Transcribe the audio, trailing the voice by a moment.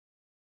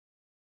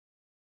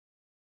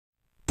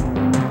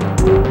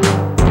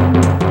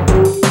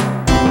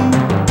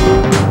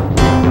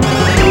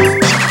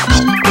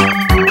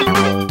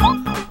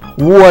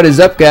What is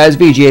up, guys?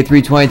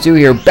 VGA322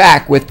 here,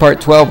 back with part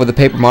 12 of the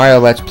Paper Mario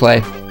Let's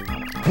Play.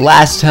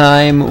 Last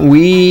time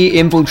we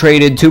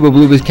infiltrated Tubba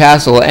Blubba's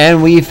castle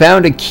and we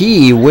found a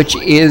key which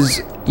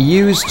is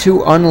used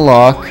to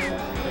unlock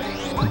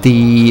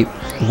the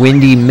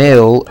Windy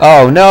Mill.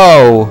 Oh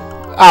no!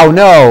 Oh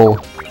no!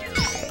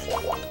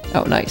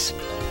 Oh nice.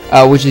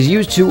 Which is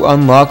used to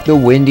unlock the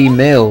Windy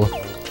Mill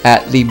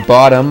at the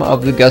bottom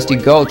of the Gusty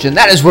Gulch, and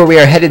that is where we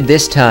are headed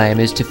this time,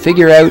 is to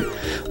figure out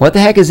what the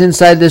heck is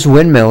inside this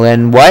windmill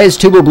and why is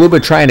Tubba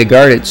Blubba trying to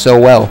guard it so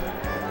well.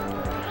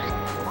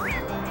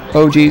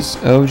 Oh jeez,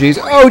 oh jeez,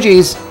 oh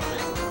jeez!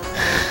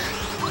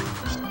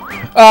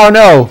 Oh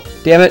no!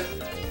 Damn it!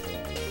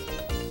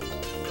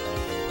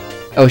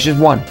 Oh, it's just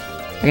one.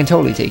 I can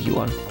totally take you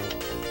on.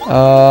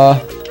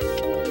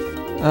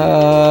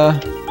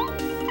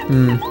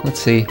 Let's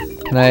see.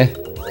 Can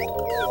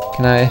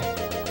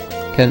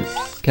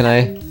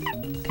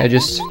I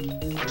just...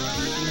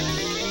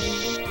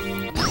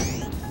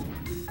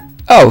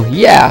 Oh,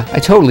 yeah! I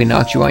totally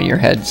knocked you on your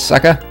head,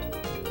 sucker.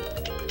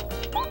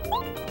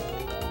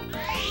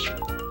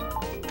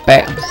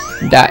 Bam.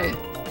 Die.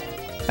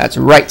 That's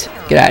right.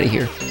 Get out of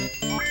here.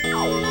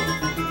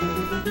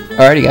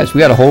 Alrighty, guys. We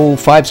got a whole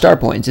 5 star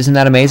points. Isn't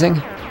that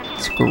amazing?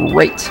 It's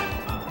great.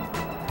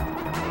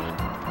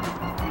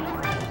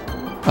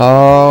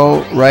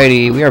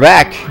 Alrighty. We are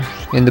back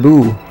in the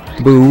boo.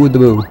 The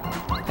boo.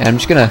 And I'm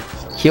just gonna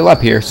heal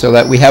up here so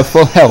that we have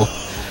full health.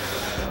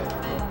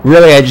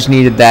 Really, I just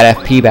needed that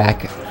FP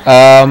back.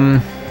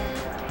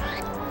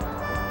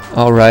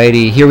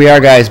 Alrighty, here we are,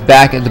 guys,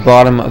 back at the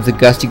bottom of the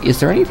Gusty. Is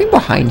there anything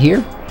behind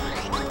here?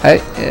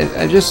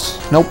 I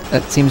just... Nope,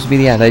 that seems to be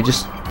the end.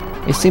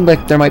 It seemed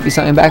like there might be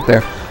something back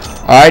there.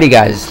 Alrighty,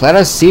 guys, let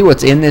us see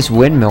what's in this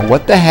windmill.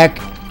 What the heck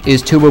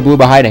is Tubba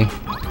Blubba hiding?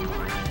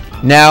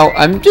 Now,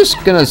 I'm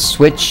just gonna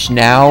switch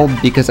now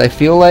because I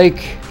feel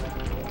like...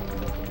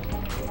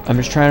 I'm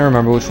just trying to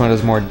remember which one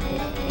does more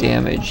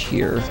damage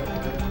here.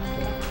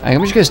 I'm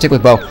just gonna stick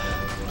with bow.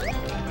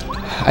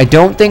 I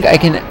don't think I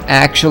can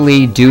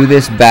actually do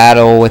this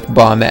battle with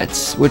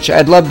bombettes, which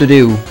I'd love to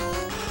do,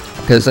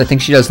 because I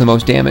think she does the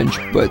most damage,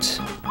 but...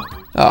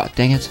 Oh,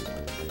 dang it.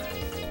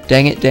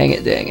 Dang it, dang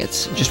it, dang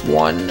it. Just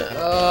one.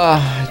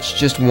 It's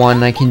just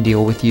one. I can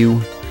deal with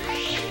you.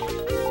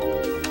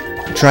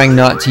 I'm trying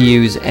not to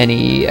use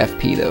any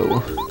FP,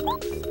 though.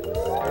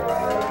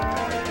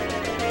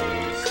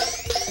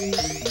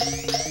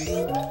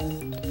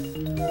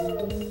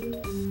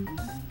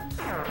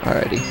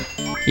 Alrighty.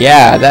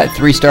 Yeah, that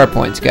 3 star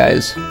points,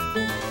 guys.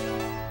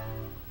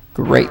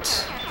 Great.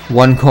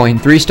 1 coin.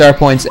 3 star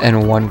points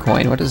and 1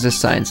 coin. What does this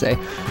sign say?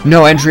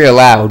 No entry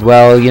allowed.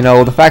 Well, you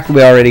know, the fact that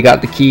we already got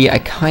the key, I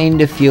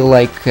kind of feel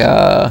like,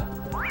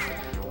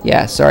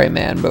 yeah, sorry,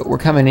 man, but we're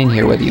coming in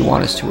here whether you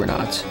want us to or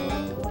not.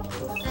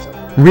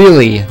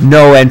 Really?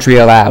 No entry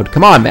allowed.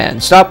 Come on, man.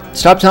 Stop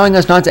telling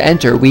us not to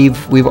enter. We've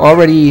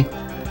already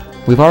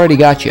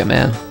got you,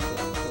 man.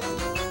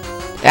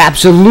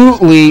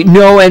 Absolutely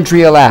no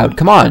entry allowed.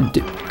 Come on,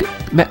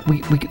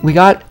 we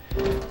got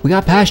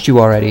past you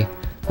already.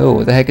 Oh,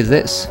 what the heck is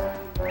this?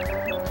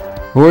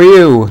 Who are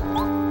you?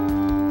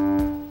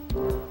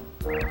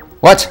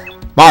 What?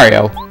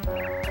 Mario?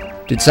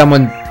 Did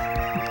someone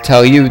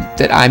tell you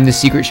that I'm the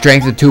secret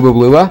strength of Tubba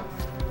Blubba?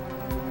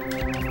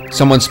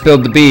 Someone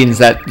spilled the beans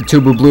that the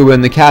Tubba Blubba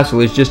in the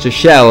castle is just a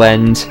shell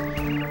and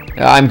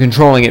I'm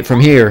controlling it from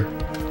here.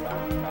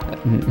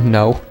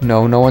 No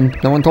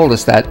one told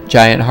us that,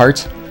 Giant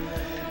Heart.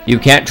 You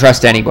can't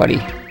trust anybody.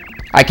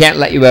 I can't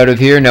let you out of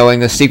here knowing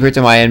the secret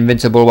to my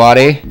invincible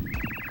body.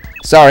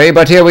 Sorry,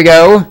 but here we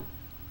go.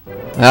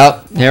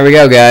 Well, here we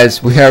go,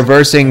 guys. We are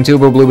versing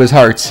Tubba Blubba's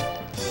heart.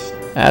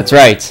 That's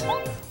right.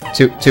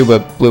 Tubba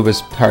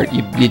Blubba's heart.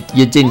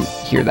 You didn't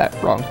hear that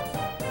wrong.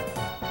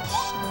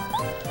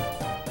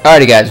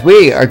 Alrighty, guys.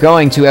 We are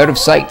going to Out of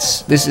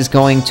Sights. This is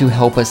going to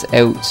help us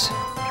out.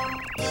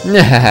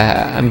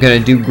 I'm gonna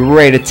do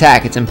great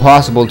attack. It's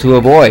impossible to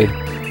avoid.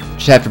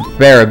 Just have to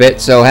prepare a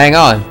bit, so hang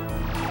on.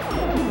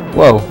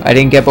 Whoa, I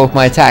didn't get both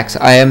my attacks.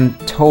 I am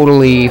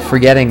totally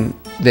forgetting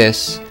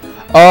this.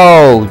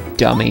 Oh,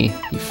 dummy.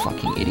 You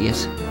fucking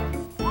idiot.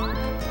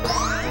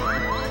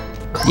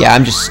 Yeah,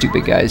 I'm just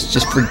stupid, guys.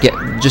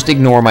 Just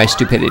ignore my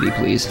stupidity,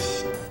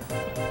 please.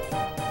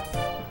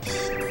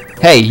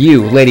 Hey,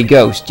 you, Lady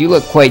Ghost. You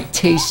look quite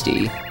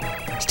tasty.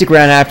 Stick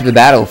around after the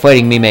battle.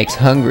 Fighting makes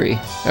me hungry.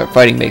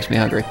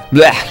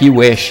 Blah, you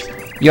wish.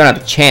 You don't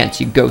have a chance,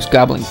 you ghost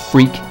gobbling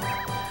freak.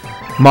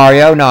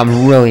 Mario, no,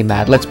 I'm really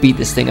mad. Let's beat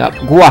this thing up.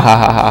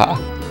 Gwahahaha.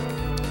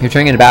 You're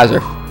turning into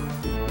Bowser.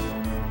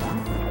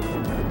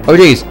 Oh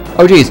jeez.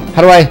 Oh jeez.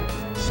 How do I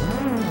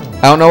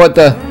don't know what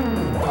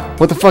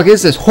the fuck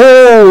is this?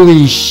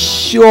 Holy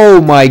oh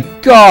my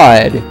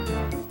god.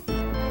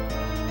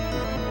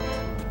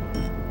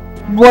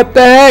 What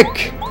the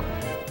heck?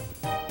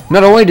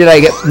 Not only did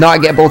I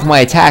not get both my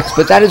attacks,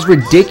 but that is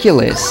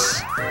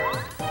ridiculous.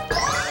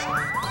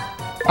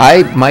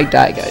 I might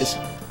die, guys.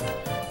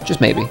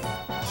 Just maybe.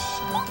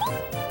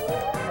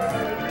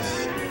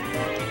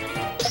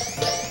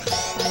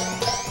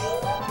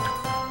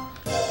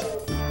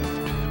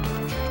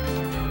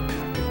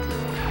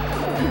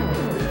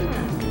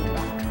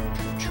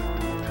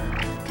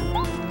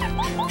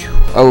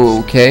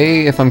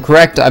 Okay, if I'm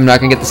correct, I'm not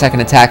gonna get the second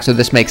attack, so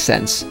this makes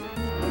sense.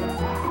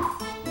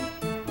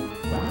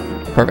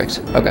 Perfect.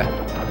 Okay.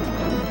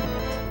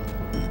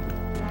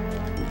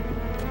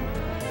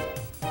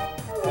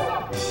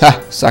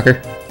 Ha!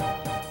 Sucker.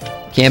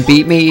 Can't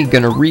beat me.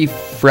 Gonna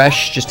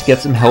refresh just to get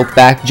some health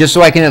back, just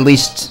so I can at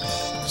least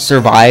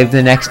survive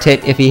the next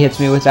hit if he hits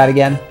me with that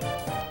again.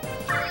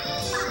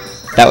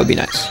 That would be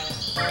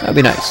nice. That would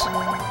be nice.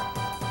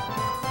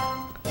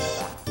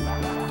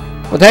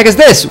 What the heck is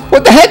this?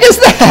 What the heck is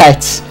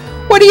that?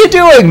 What are you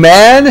doing,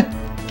 man?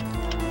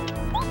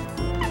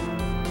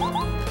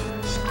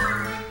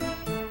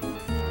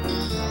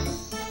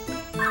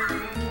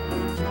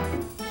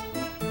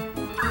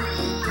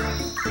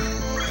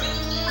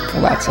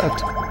 Oh, that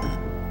sucked.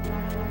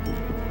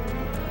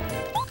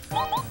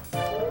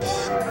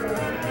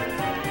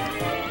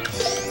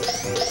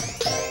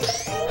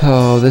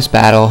 Oh, this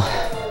battle.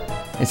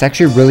 It's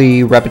actually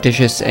really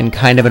repetitious and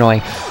kind of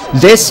annoying.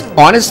 This,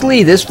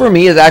 honestly, this for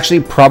me is actually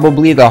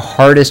probably the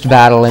hardest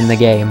battle in the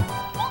game.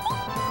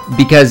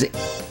 Because,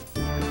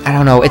 I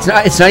don't know, it's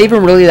not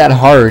even really that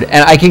hard.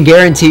 And I can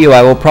guarantee you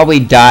I will probably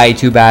die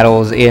 2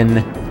 battles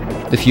in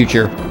the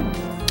future.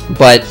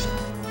 But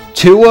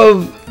two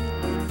of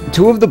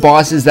the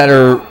bosses that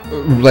are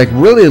like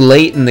really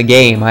late in the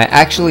game, I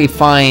actually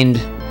find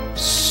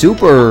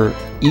super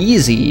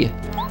easy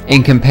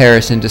in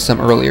comparison to some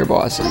earlier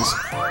bosses.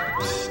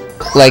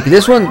 Like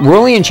this one, we're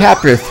only in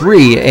chapter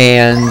 3,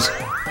 and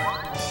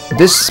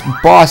this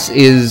boss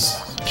is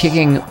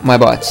kicking my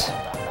butt.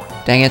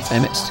 Dang it, I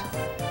missed.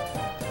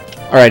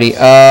 Alrighty,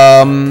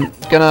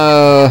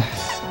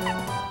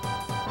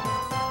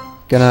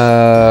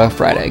 gonna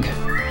fried egg.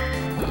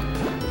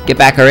 Get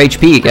back our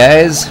HP,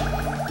 guys.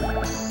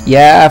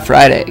 Yeah,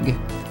 fried egg.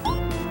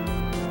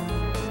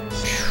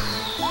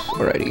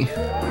 Alrighty.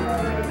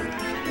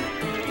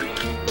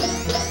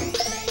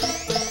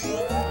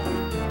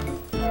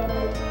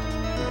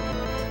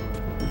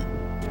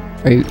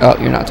 Are you, oh,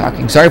 you're not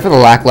talking. Sorry for the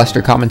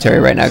lackluster commentary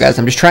right now, guys.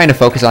 I'm just trying to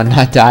focus on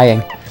not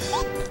dying.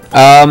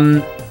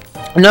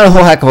 Not a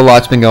whole heck of a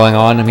lot's been going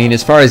on. I mean,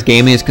 as far as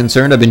gaming is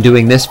concerned, I've been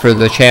doing this for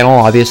the channel,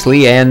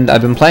 obviously, and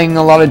I've been playing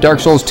a lot of Dark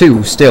Souls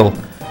 2 still.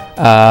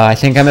 I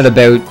think I'm at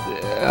about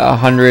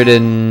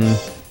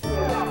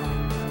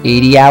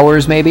 180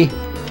 hours, maybe.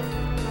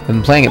 I've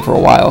been playing it for a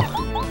while.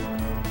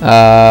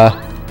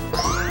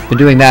 Been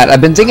doing that.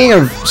 I've been thinking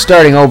of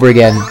starting over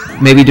again.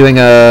 Maybe doing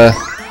a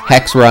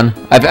hex run.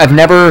 I've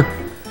never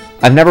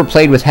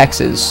played with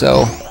hexes,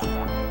 so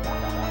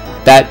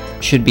that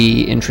should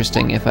be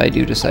interesting if I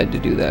do decide to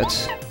do that.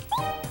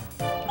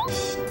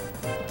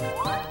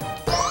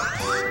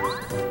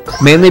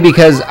 Mainly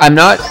because I'm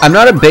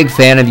not a big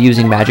fan of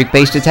using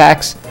magic-based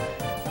attacks.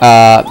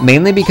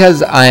 Mainly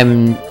because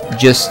I'm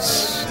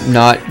just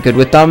not good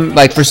with them.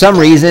 Like, for some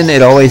reason,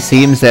 it always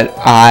seems that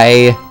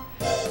I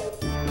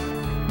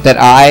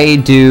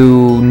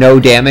do no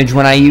damage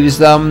when I use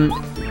them,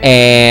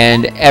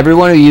 and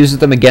everyone who uses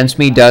them against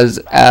me does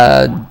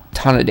a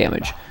ton of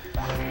damage.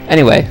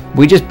 Anyway,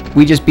 we just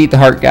beat the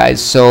heart,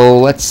 guys. So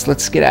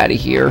let's get out of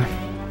here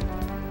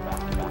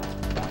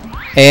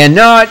and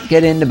not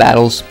get into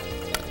battles.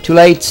 Too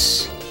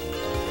late.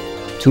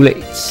 Too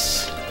late.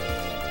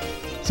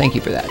 Thank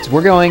you for that.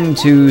 We're going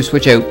to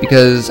switch out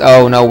because,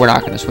 oh no, we're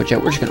not going to switch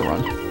out. We're just going to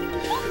run.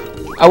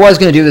 I was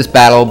going to do this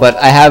battle, but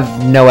I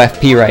have no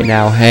FP right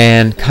now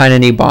and kind of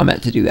need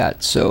Bombette to do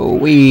that. So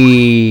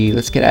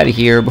let's get out of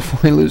here before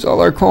we lose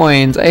all our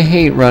coins. I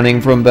hate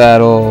running from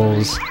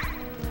battles.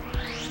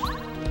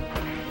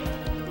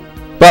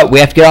 But we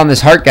have to get on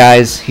this heart,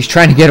 guys. He's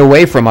trying to get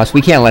away from us.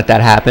 We can't let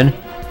that happen.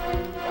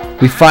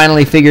 We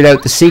finally figured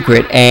out the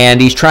secret,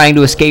 and he's trying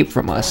to escape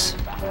from us.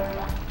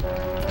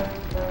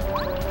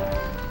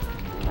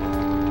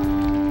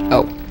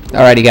 Oh,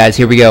 alrighty, guys.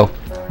 Here we go.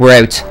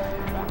 We're out.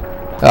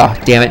 Oh,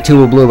 damn it,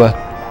 Tubba Blubba.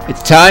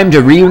 It's time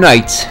to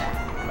reunite.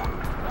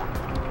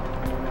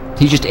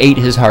 He just ate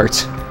his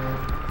heart.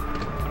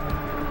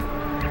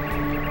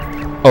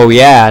 Oh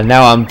yeah,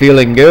 now I'm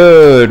feeling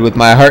good. With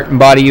my heart and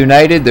body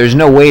united, there's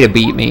no way to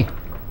beat me.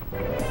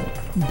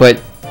 But,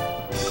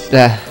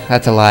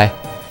 that's a lie.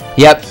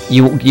 Yep,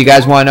 you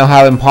guys want to know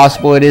how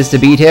impossible it is to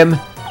beat him?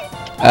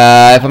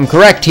 If I'm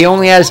correct, he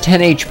only has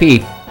 10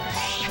 HP.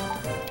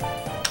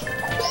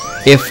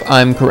 If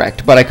I'm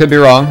correct, but I could be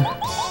wrong.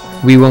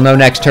 We will know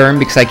next turn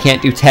because I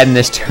can't do 10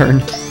 this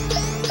turn.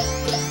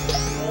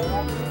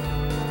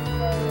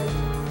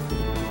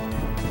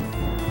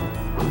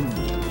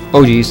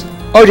 Oh jeez.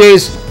 Oh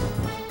jeez!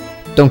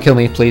 Don't kill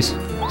me, please.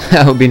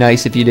 That would be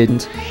nice if you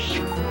didn't.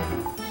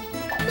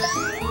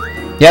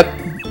 Yep.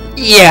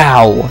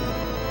 Yow!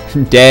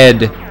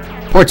 Dead.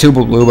 Poor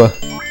Tubba Blubba.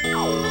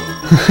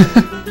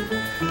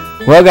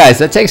 Well guys,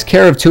 that takes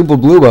care of Tubba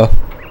Blubba.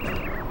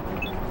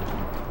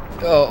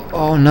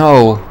 Oh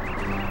no.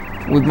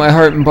 With my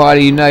heart and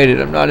body united,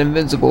 I'm not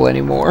invincible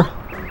anymore.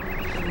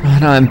 Oh,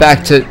 no, I'm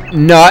back to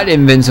not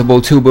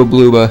invincible Tubba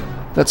Blubba.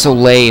 That's so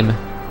lame.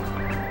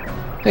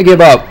 I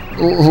give up.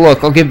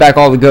 Look, I'll give back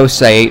all the ghosts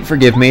I ate.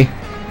 Forgive me.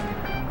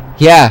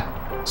 Yeah,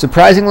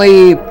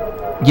 surprisingly,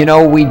 you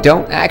know, we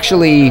don't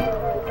actually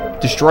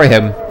destroy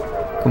him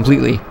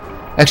completely.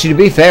 Actually, to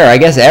be fair, I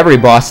guess every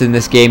boss in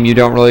this game you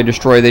don't really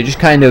destroy. They just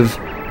kind of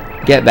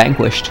get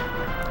vanquished.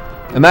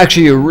 I'm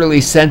actually a really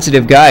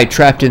sensitive guy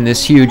trapped in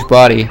this huge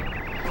body.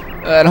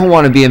 I don't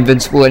want to be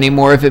invincible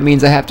anymore if it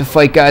means I have to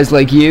fight guys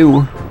like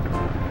you.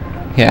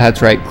 Yeah,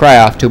 that's right. Cry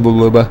off, Tubba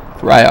Blubba.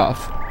 Cry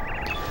off.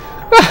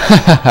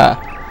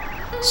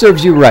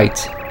 Serves you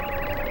right.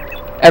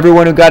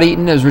 Everyone who got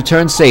eaten has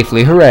returned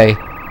safely. Hooray.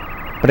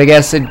 But I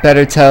guess I'd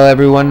better tell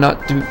everyone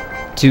not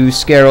to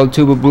scare old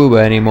Tubba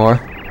Blubba anymore.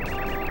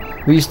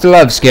 We used to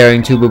love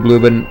scaring Tubba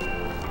Blubba.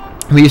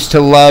 We used to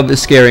love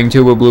scaring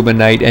Tubba Blubba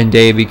night and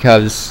day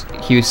because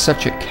he was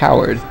such a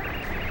coward.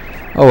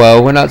 Oh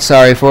well, we're not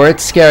sorry for it.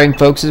 Scaring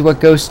folks is what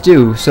ghosts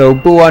do, so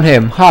boo on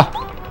him. Ha!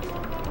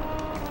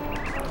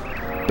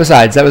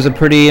 Besides, that was a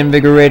pretty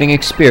invigorating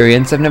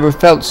experience. I've never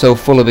felt so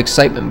full of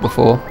excitement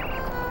before.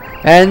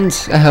 And,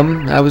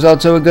 that was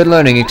also a good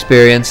learning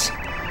experience.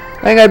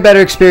 I think I'd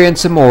better experience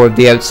some more of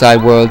the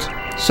outside world.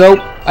 So,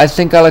 I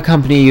think I'll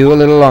accompany you a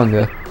little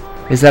longer.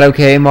 Is that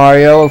okay,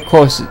 Mario? Of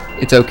course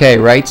it's okay,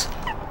 right?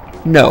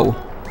 No.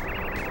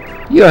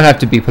 You don't have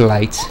to be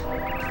polite.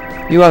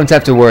 You won't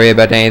have to worry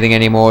about anything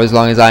anymore as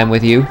long as I'm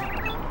with you.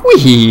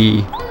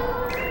 Whee!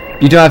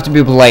 You don't have to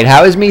be polite.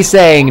 How is me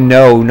saying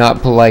no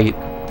not polite?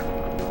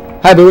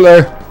 Hi,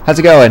 Bootler. How's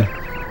it going?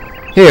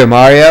 Here,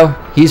 Mario.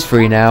 He's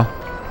free now.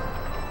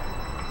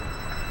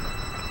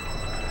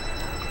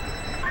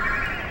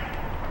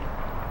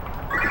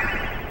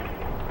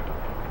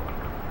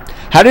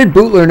 How did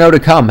Bootler know to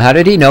come? How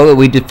did he know that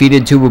we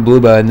defeated Tubba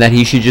Blubba and that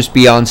he should just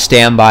be on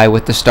standby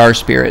with the Star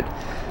Spirit?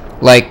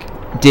 Like,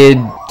 do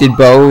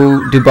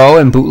Bo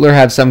and Bootler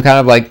have some kind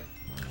of like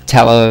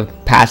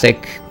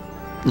telepathic,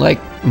 like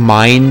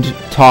mind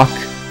talk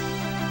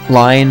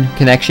line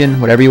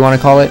connection, whatever you want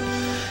to call it?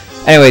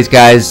 Anyways,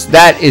 guys,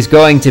 that is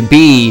going to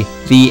be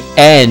the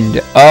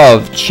end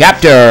of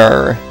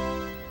chapter.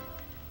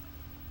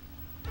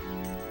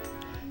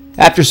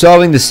 After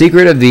solving the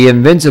secret of the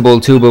invincible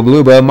Tubba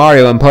Blubba,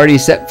 Mario and party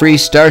set free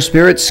Star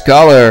Spirit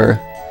Skolar.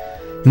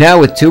 Now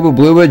with Tubba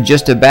Blubba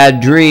just a bad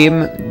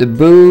dream, the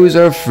boos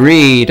are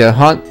free to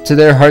haunt to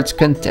their heart's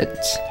content.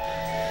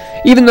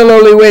 Even the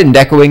lowly wind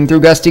echoing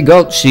through Gusty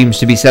Gulch seems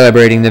to be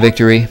celebrating the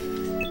victory.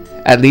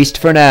 At least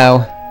for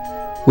now.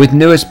 With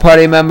newest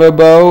party member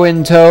Bo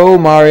in tow,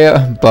 Mario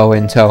and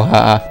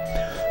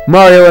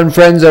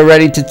friends are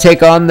ready to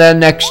take on their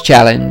next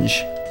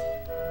challenge.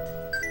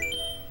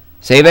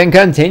 Save and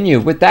continue.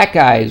 With that,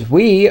 guys,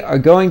 we are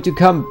going to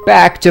come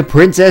back to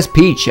Princess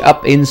Peach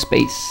up in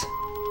space.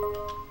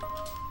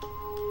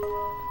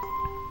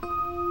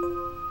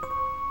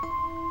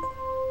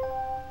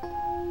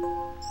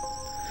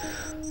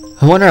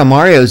 I wonder how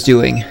Mario's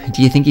doing.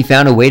 Do you think he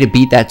found a way to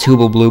beat that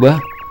Tubba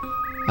Blubba?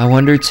 I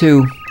wonder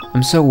too.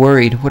 I'm so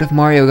worried. What if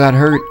Mario got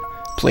hurt?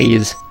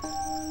 Please.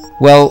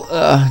 Well,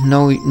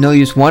 no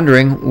use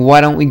wondering.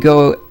 Why don't we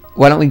go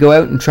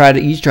out and try to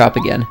eavesdrop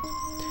again?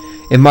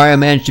 If Mario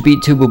managed to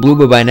beat Tubba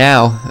Blubba by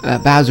now,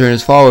 Bowser and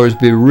his followers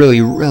would be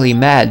really, really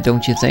mad,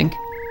 don't you think?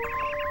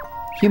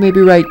 You may be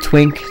right,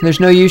 Twink.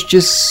 There's no use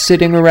just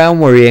sitting around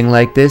worrying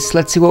like this.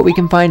 Let's see what we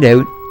can find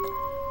out.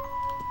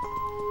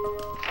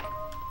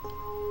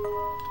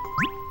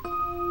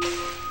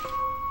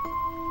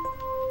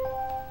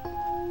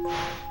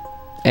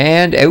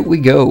 And out we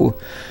go.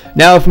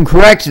 Now, if I'm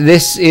correct,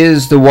 this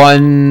is the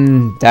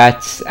one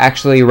that's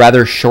actually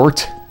rather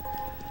short.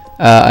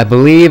 I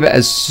believe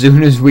as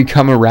soon as we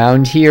come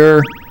around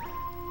here,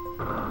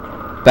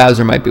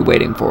 Bowser might be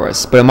waiting for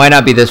us. But it might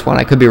not be this one.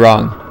 I could be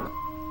wrong.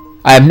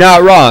 I am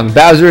not wrong.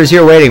 Bowser is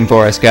here waiting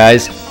for us,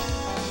 guys.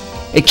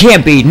 It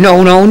can't be.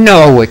 No, no,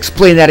 no.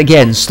 Explain that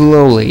again,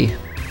 slowly.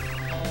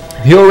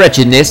 Your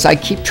wretchedness, I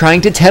keep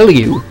trying to tell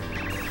you.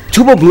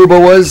 Tubba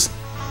Blubba was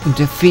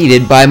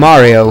defeated by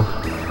Mario.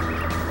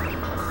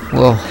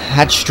 Well,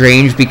 that's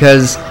strange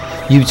because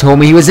you told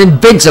me he was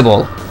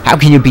invincible. How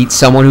can you beat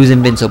someone who's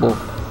invincible?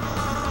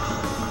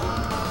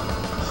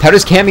 How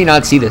does Cammy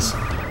not see this?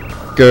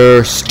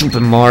 Grr,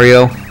 stupid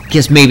Mario.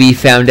 Guess maybe he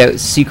found out a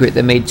secret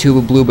that made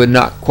Tubba Blubba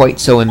not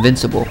quite so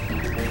invincible.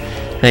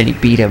 And he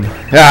beat him.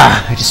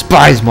 Ah, I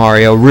despise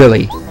Mario,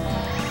 really.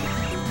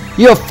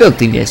 Your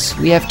filthiness.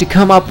 We have to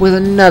come up with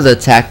another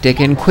tactic,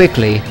 and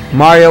quickly.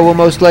 Mario will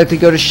most likely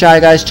go to Shy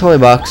Guy's toy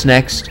box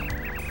next.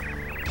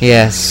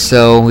 Yes,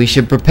 so we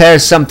should prepare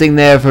something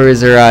there for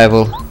his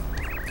arrival.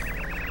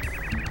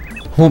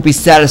 Won't be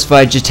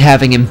satisfied just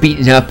having him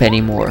beaten up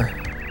anymore.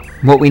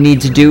 What we need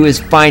to do is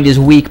find his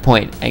weak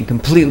point and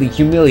completely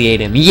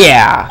humiliate him.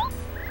 Yeah!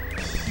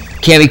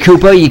 Cammy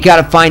Koopa, you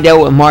gotta find out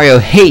what Mario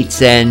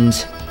hates and...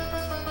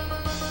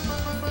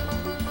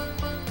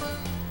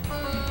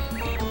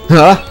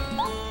 Huh?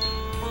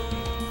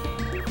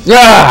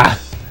 Ah!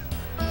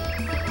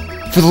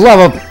 For the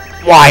love of...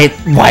 Why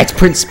it's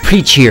Prince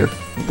Peach here?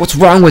 What's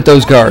wrong with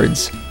those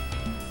guards?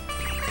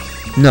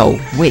 No,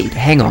 wait,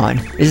 hang on.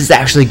 This is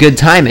actually good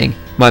timing.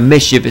 My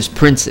mischievous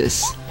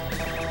princess.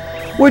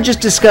 We're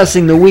just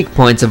discussing the weak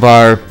points of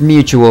our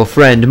mutual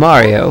friend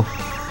Mario.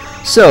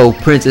 So,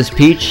 Princess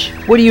Peach,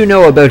 what do you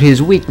know about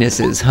his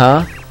weaknesses,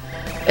 huh?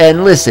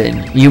 And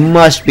listen, you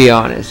must be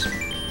honest.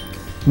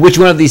 Which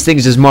one of these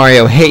things does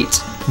Mario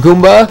hate?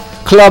 Goomba?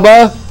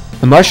 Clubba?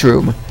 The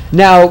mushroom?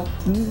 Now,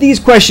 these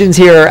questions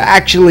here are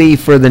actually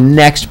for the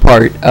next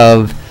part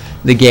of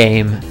the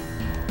game.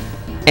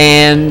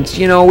 And,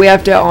 you know, we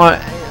have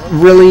to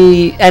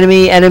really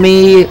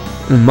enemy,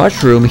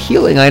 mushroom,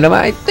 healing item.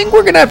 I think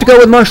we're gonna have to go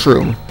with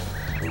mushroom.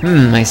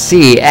 I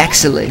see.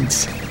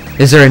 Excellent.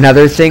 Is there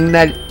another thing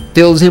that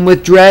fills him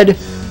with dread?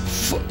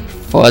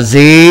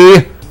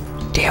 Fuzzy.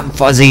 Damn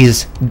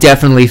fuzzies.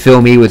 Definitely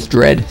fill me with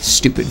dread.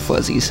 Stupid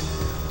fuzzies.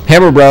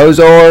 Hammer Bros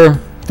or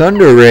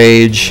Thunder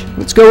Rage.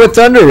 Let's go with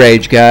Thunder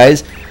Rage,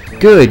 guys.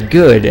 Good,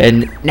 good.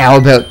 And now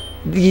about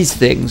these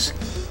things.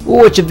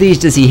 Which of these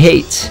does he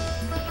hate?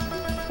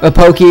 A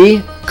Pokey?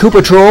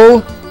 Koopa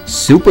Troll?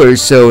 Super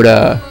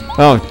Soda.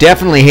 Oh,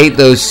 definitely hate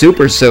those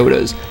Super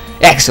Sodas.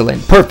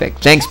 Excellent.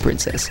 Perfect. Thanks,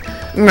 Princess.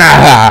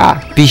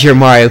 Be sure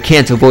Mario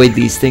can't avoid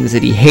these things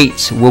that he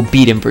hates. We'll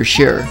beat him for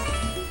sure.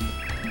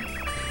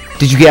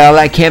 Did you get all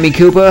that, Kammy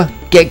Koopa?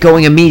 Get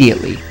going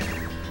immediately.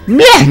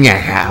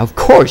 Of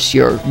course,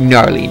 your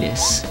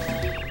gnarliness.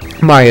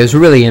 Mario's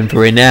really in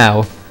for it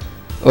now.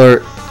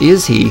 Or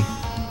is he?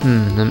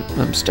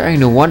 I'm starting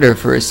to wonder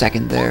for a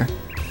second there.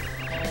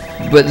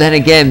 But then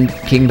again,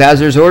 King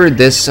Bowser's ordered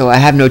this, so I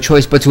have no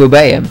choice but to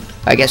obey him.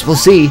 I guess we'll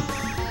see.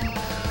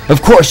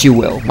 Of course you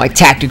will. My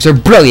tactics are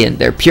brilliant.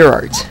 They're pure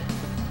art.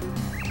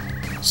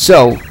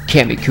 So,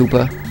 Kammy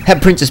Koopa,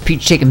 have Princess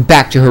Peach taken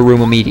back to her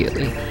room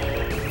immediately.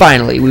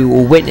 Finally, we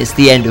will witness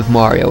the end of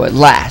Mario at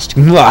last.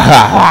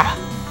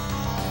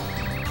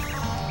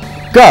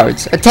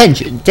 Guards,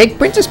 attention. Take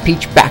Princess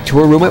Peach back to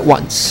her room at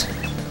once.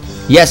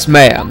 Yes,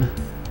 ma'am.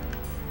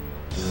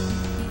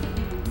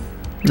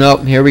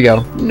 Nope, here we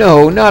go.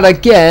 No, not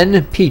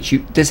again. Peach,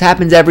 this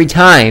happens every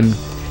time.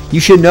 You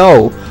should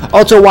know.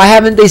 Also, why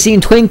haven't they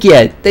seen Twink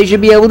yet? They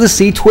should be able to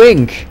see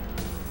Twink.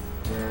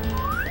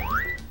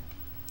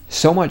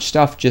 So much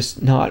stuff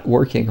just not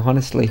working,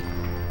 honestly.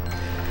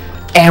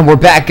 And we're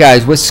back,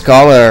 guys, with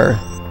Skolar.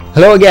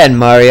 Hello again,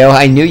 Mario.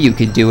 I knew you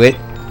could do it.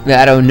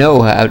 I don't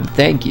know how to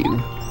thank you.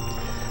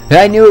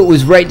 I knew it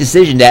was the right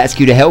decision to ask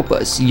you to help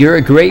us. You're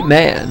a great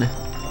man.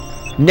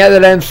 Now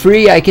that I'm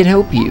free, I can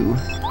help you.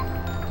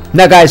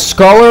 Now, guys,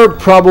 Skolar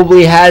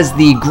probably has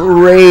the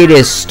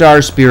greatest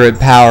Star Spirit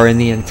power in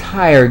the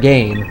entire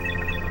game.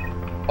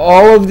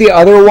 All of the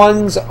other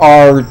ones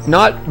are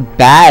not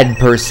bad,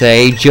 per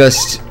se,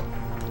 just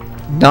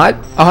not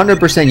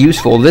 100%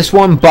 useful. This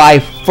one, by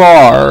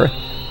far,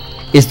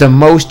 is the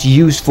most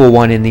useful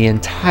one in the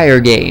entire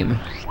game.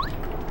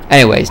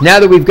 Anyways, now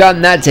that we've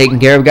gotten that taken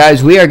care of,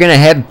 guys, we are going to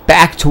head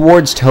back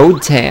towards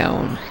Toad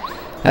Town.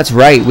 That's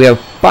right, we have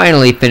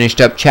finally finished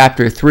up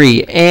Chapter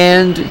 3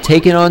 and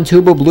taken on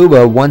Tubba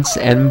Blubba once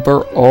and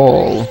for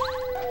all.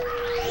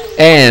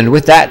 And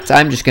with that,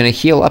 I'm just going to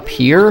heal up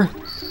here,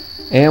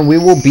 and we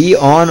will be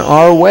on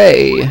our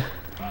way.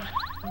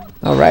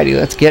 Alrighty,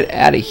 let's get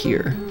out of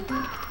here.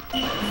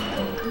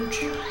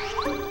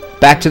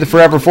 Back to the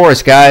Forever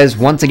Forest, guys.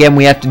 Once again,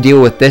 we have to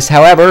deal with this.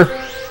 However,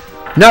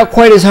 not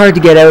quite as hard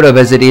to get out of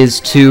as it is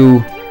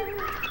to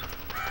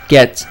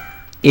get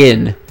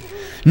in.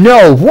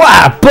 No!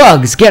 Wow!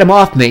 Bugs! Get them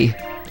off me!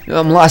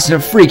 I'm lost in a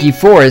freaky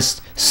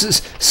forest.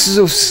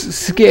 So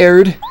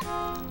scared.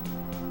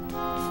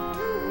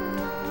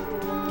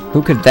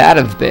 Who could that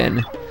have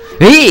been?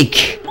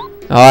 Eek!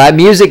 Oh, that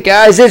music,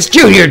 guys! It's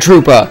Jr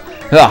Troopa!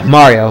 Oh,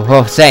 Mario.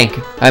 Oh,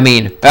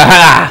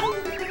 aha!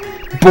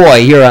 Boy,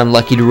 you're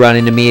unlucky to run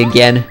into me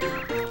again.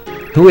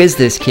 Who is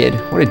this kid?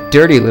 What a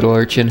dirty little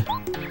urchin.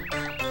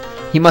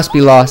 He must be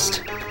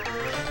lost.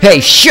 Hey,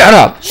 shut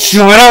up!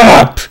 Shut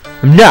up!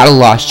 I'm not a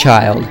lost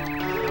child.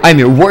 I'm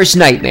your worst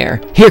nightmare.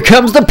 Here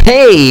comes the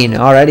pain!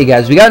 Alrighty,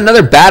 guys, we got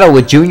another battle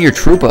with Jr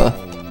Troopa.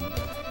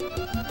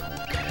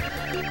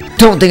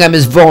 Don't think I'm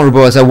as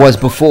vulnerable as I was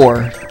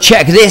before.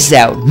 Check this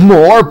out!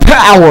 More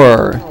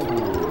power!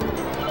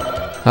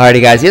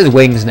 Alrighty, guys, he has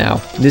wings now.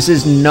 This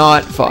is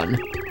not fun.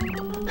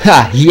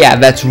 Ha! Yeah,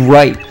 that's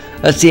right.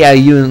 Let's see how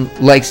you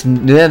like.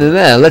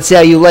 Let's see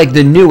how you like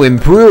the new,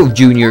 improved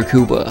Jr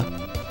Koopa.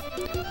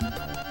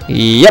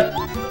 Yep.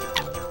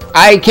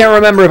 I can't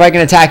remember if I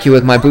can attack you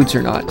with my boots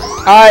or not.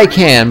 I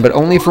can, but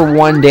only for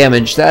 1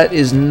 damage. That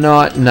is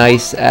not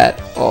nice at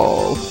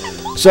all.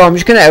 So I'm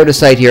just going to out of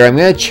sight here. I'm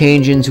going to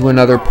change into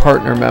another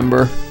partner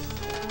member.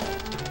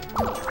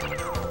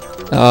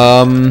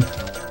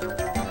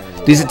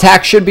 These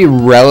attacks should be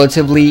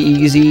relatively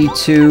easy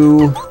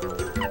to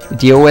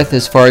deal with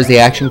as far as the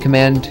action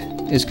command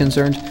is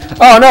concerned.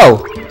 Oh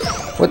no!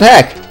 What the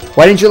heck?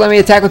 Why didn't you let me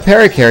attack with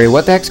Paracarry?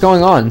 What the heck's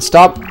going on?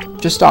 Stop.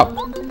 Just stop.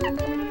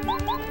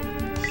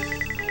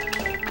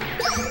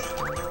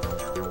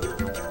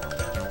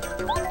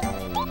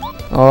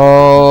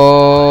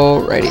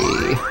 Alrighty.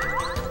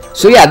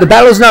 So yeah, the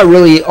battle's not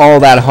really all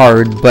that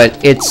hard,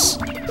 but it's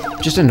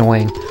just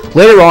annoying.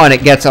 Later on,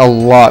 it gets a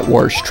lot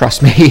worse,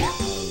 trust me.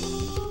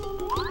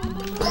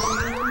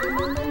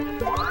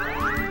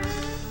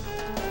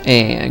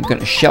 And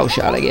gonna shell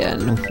shot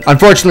again.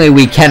 Unfortunately,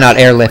 we cannot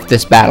airlift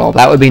this battle.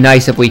 That would be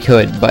nice if we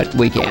could, but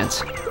we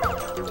can't.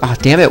 Oh,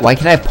 damn it. Why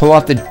can't I pull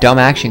off the dumb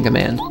action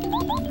command?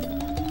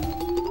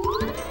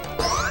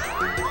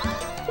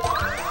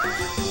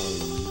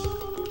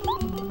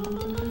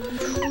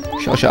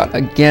 Shell shot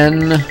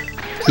again.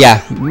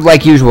 Yeah,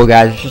 like usual,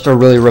 guys. It's just a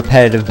really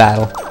repetitive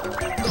battle.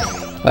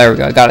 There we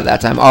go. Got it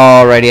that time.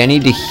 Alrighty, I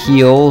need to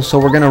heal, so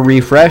we're gonna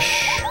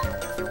refresh.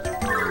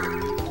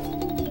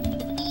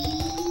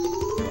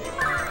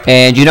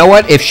 And you know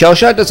what? If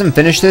Shellshot doesn't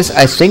finish this,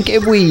 I think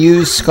if we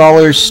use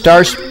Scholar's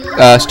Star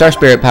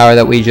Spirit power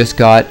that we just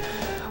got,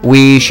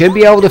 we should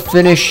be able to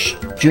finish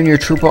Jr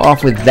Troopa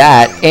off with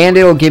that, and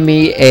it'll give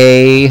me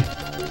a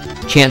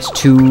chance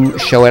to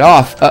show it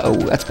off. Uh-oh,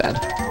 that's bad.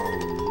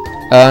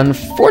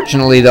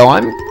 Unfortunately, though,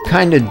 I'm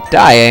kind of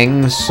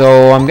dying,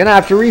 so I'm going to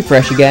have to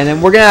refresh again,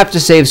 and we're going to have to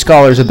save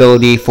Scholar's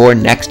ability for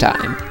next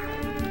time.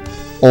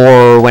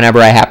 Or whenever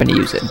I happen to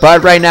use it.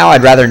 But right now,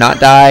 I'd rather not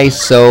die,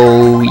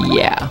 so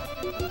yeah.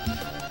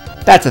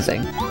 That's a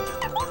thing.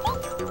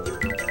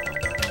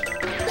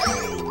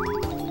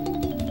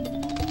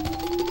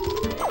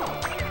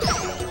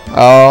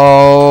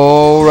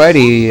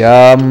 Alrighty,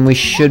 we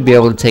should be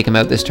able to take him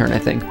out this turn, I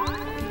think.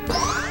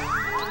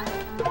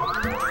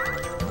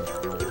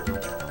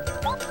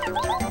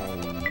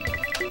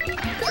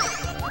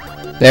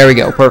 There we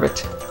go,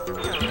 perfect.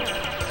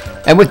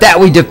 And with that,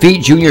 we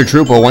defeat Jr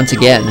Troopa once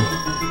again.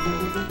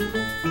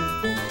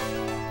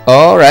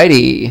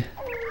 Alrighty.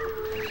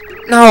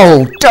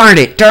 No, darn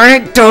it, darn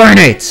it, darn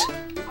it!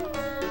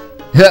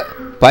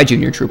 Bye,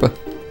 Jr Troopa.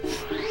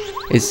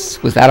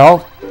 Was that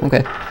all?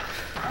 Okay.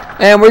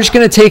 And we're just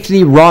going to take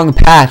the wrong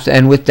path,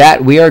 and with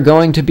that, we are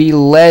going to be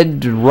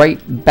led right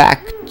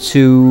back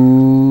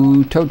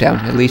to Toad Town.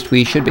 At least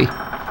we should be.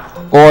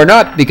 Or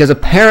not, because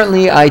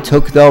apparently I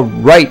took the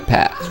right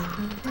path.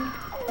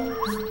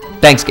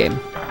 Thanks, game.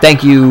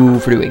 Thank you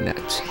for doing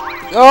that.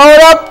 Oh,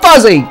 no,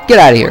 Fuzzy! Get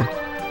out of here.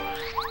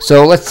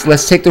 So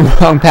let's take the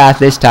wrong path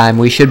this time.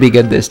 We should be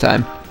good this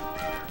time.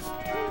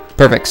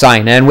 Perfect,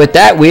 sign. And with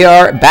that, we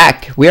are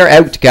back. We are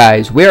out,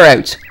 guys. We are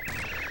out.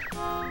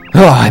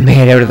 Oh, I made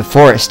it out of the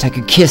forest. I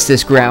could kiss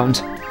this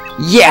ground.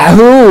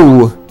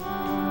 Yahoo!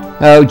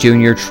 Oh,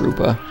 Jr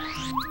Troopa.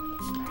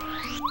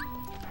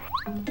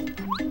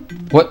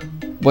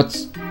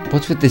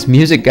 What's with this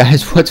music,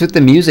 guys? What's with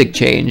the music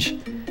change?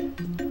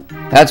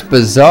 That's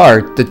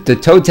bizarre. The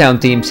Toad Town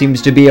theme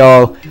seems to be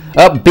all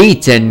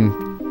upbeat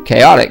and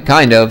chaotic,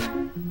 kind of.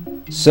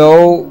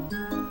 So,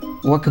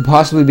 what could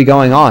possibly be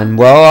going on?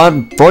 Well,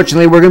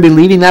 unfortunately, we're going to be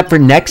leaving that for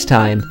next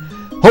time.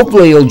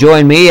 Hopefully, you'll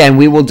join me and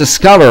we will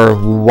discover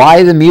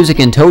why the music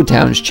in Toad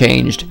Town's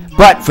changed.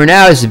 But for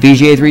now, this is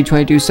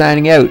VGA322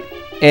 signing out.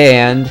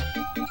 And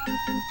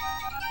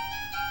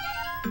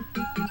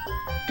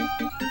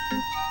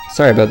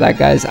sorry about that,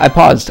 guys. I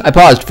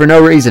paused for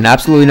no reason.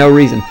 Absolutely no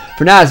reason.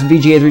 For now, this is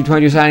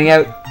VGA322 signing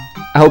out.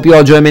 I hope you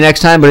all join me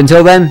next time. But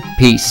until then,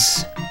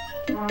 peace.